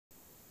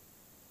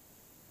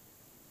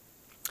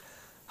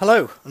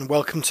Hello and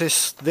welcome to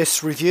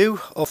this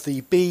review of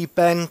the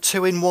Bben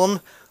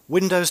 2-in-1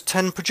 Windows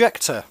 10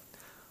 projector.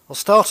 I'll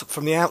start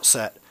from the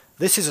outset.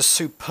 This is a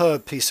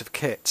superb piece of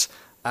kit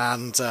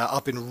and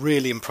I've been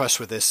really impressed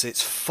with this.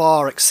 It's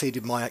far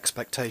exceeded my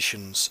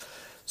expectations.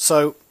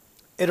 So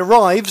it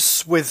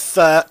arrives with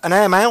an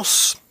air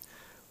mouse,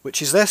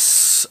 which is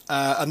this,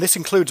 and this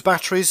includes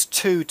batteries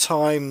 2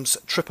 times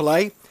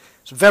AAA.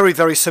 It's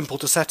very simple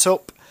to set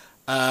up.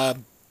 I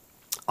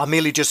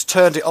merely just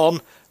turned it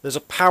on. There's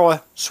a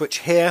power switch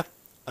here,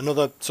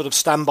 another sort of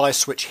standby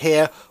switch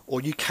here, or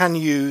you can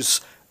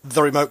use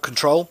the remote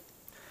control.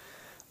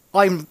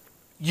 I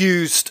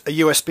used a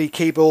USB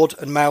keyboard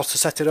and mouse to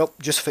set it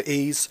up just for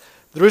ease.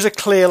 There is a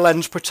clear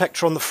lens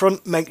protector on the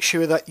front. Make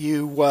sure that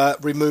you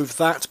remove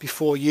that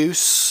before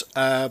use.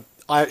 I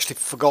actually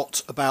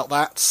forgot about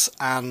that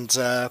and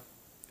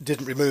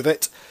didn't remove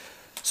it.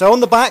 So on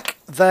the back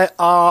there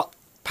are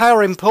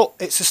power input.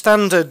 It's a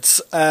standard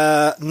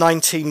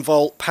 19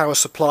 volt power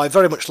supply,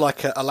 very much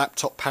like a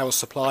laptop power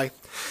supply.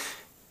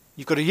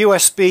 You've got a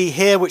USB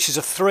here, which is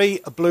a 3,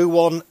 a blue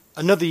one,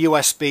 another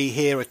USB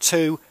here, a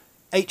 2,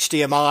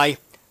 HDMI,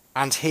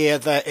 and here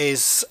there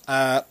is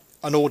an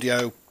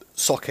audio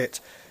socket.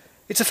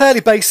 It's a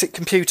fairly basic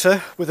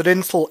computer with an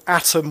Intel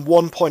Atom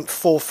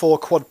 1.44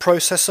 quad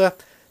processor,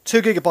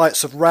 2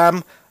 GB of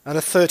RAM, and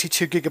a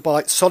 32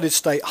 GB solid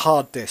state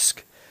hard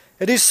disk.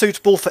 It is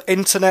suitable for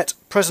internet,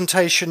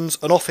 presentations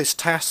and office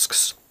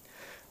tasks.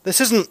 This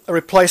isn't a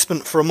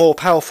replacement for a more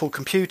powerful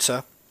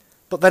computer,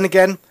 but then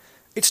again,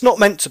 it's not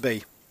meant to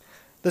be.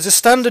 There's a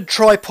standard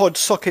tripod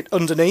socket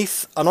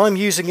underneath, and I'm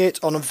using it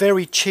on a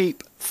very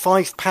cheap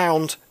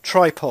 £5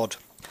 tripod.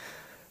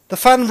 The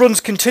fan runs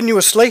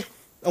continuously,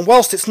 and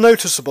whilst it's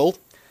noticeable,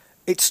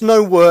 it's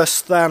no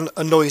worse than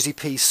a noisy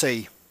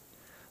PC.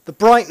 The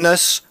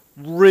brightness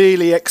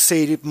really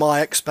exceeded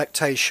my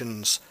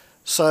expectations,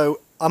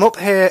 so I'm up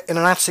here in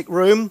an attic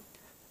room.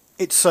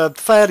 It's a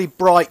fairly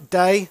bright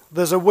day.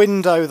 There's a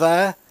window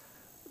there.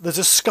 There's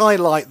a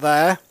skylight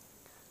there.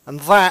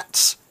 And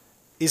that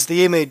is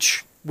the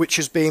image which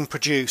is being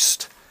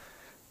produced.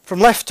 From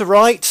left to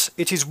right,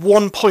 it is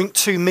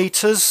 1.2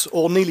 meters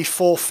or nearly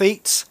 4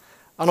 feet.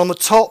 And on the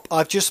top,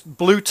 I've just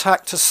blue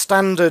tacked a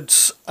standard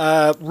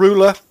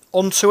ruler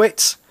onto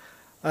it.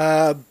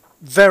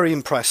 Very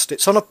impressed.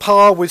 It's on a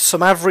par with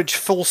some average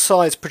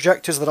full-size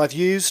projectors that I've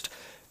used.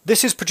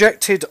 This is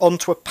projected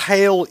onto a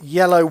pale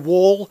yellow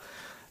wall.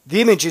 The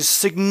image is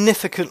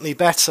significantly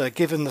better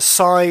given the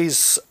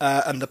size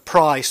and the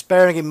price,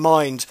 bearing in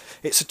mind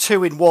it's a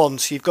 2-in-1,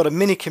 so you've got a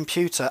mini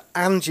computer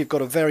and you've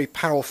got a very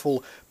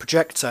powerful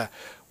projector.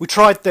 We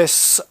tried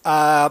this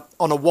on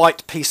a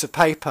white piece of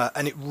paper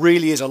and it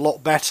really is a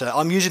lot better.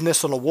 I'm using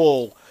this on a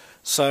wall,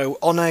 so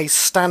on a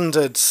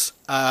standard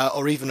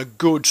or even a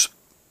good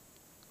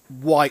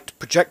white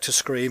projector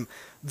screen,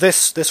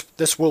 this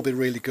will be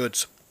really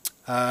good.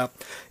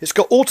 It's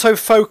got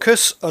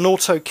autofocus and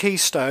auto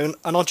keystone,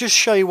 and I'll just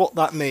show you what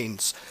that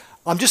means.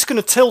 I'm just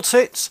going to tilt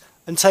it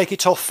and take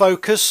it off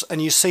focus,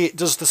 and you see it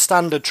does the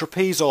standard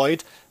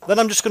trapezoid. Then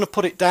I'm just going to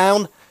put it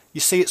down.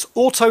 You see it's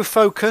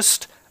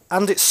autofocused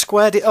and it's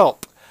squared it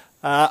up.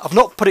 I've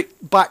not put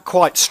it back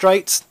quite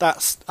straight.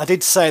 I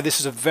did say this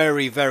is a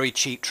very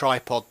cheap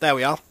tripod. There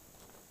we are.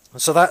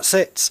 So that's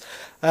it.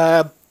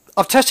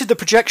 I've tested the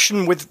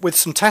projection with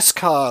some test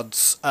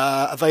cards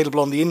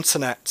available on the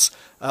internet,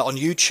 on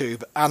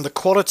YouTube, and the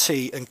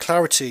quality and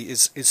clarity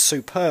is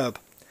superb.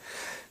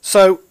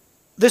 So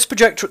this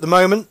projector at the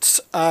moment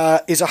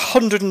is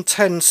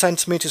 110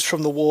 centimeters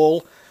from the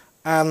wall,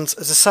 and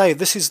as I say,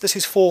 this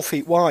is 4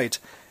 feet wide.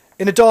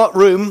 In a dark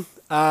room,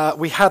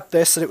 we had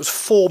this, and it was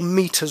 4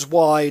 meters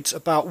wide,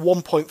 about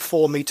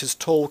 1.4 meters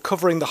tall,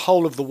 covering the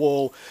whole of the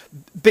wall.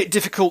 Bit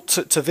difficult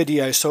to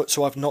video,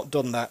 so I've not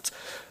done that.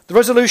 The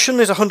resolution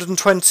is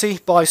 120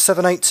 by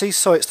 780,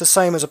 so it's the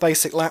same as a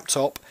basic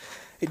laptop.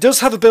 It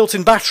does have a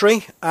built-in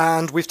battery,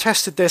 and we've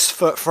tested this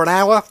for an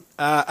hour,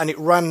 and it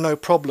ran no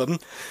problem.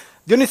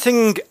 The only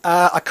thing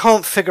I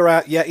can't figure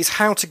out yet is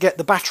how to get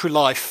the battery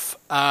life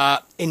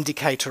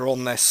indicator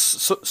on this,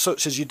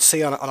 such as you'd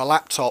see on a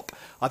laptop.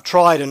 I've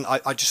tried, and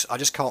I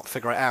just can't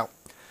figure it out.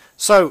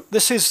 So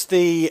this is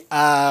the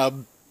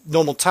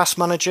normal task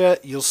manager.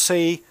 You'll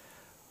see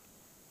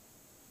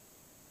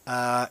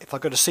if I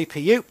go to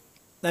CPU.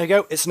 There you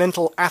go, it's an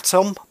Intel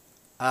Atom.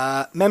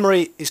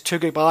 Memory is 2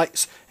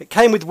 GB. It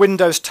came with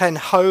Windows 10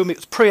 Home, it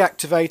was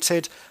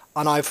pre-activated,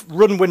 and I've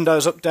run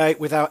Windows Update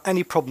without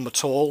any problem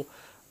at all.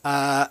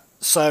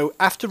 So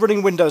after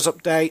running Windows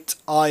Update,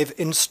 I've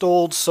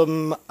installed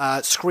some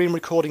screen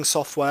recording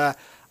software.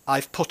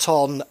 I've put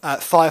on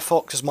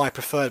Firefox as my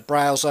preferred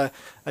browser,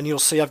 and you'll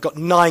see I've got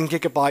 9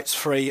 GB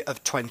free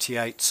of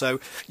 28. So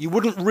you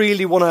wouldn't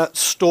really want to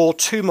store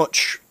too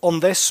much on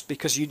this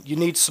because you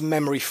need some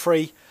memory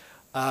free.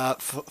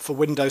 For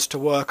Windows to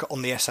work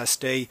on the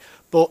SSD,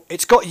 but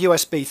it's got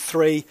USB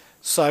 3,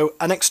 so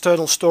an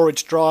external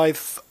storage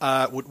drive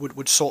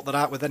would sort that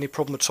out with any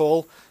problem at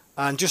all.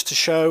 And just to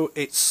show,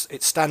 it's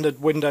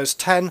standard Windows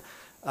 10.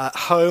 At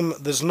home,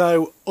 there's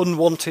no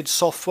unwanted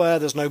software,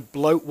 there's no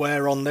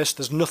bloatware on this,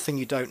 there's nothing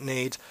you don't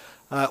need.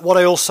 What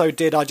I also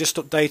did, I just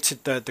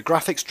updated the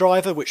graphics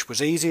driver, which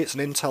was easy. It's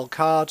an Intel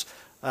card,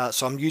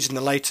 so I'm using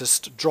the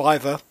latest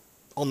driver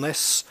on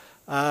this.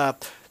 So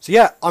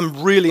yeah,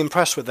 I'm really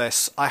impressed with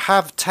this. I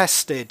have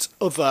tested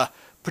other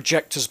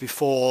projectors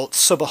before,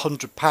 sub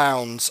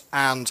 £100,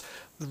 and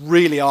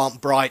really aren't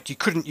bright. You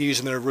couldn't use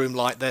them in a room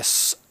like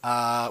this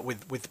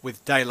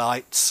with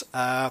daylight.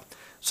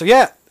 So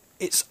yeah,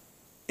 it's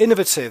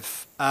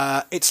innovative.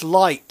 It's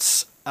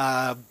light.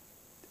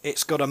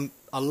 It's got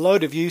a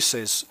load of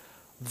uses.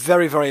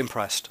 Very, very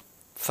impressed.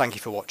 Thank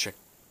you for watching.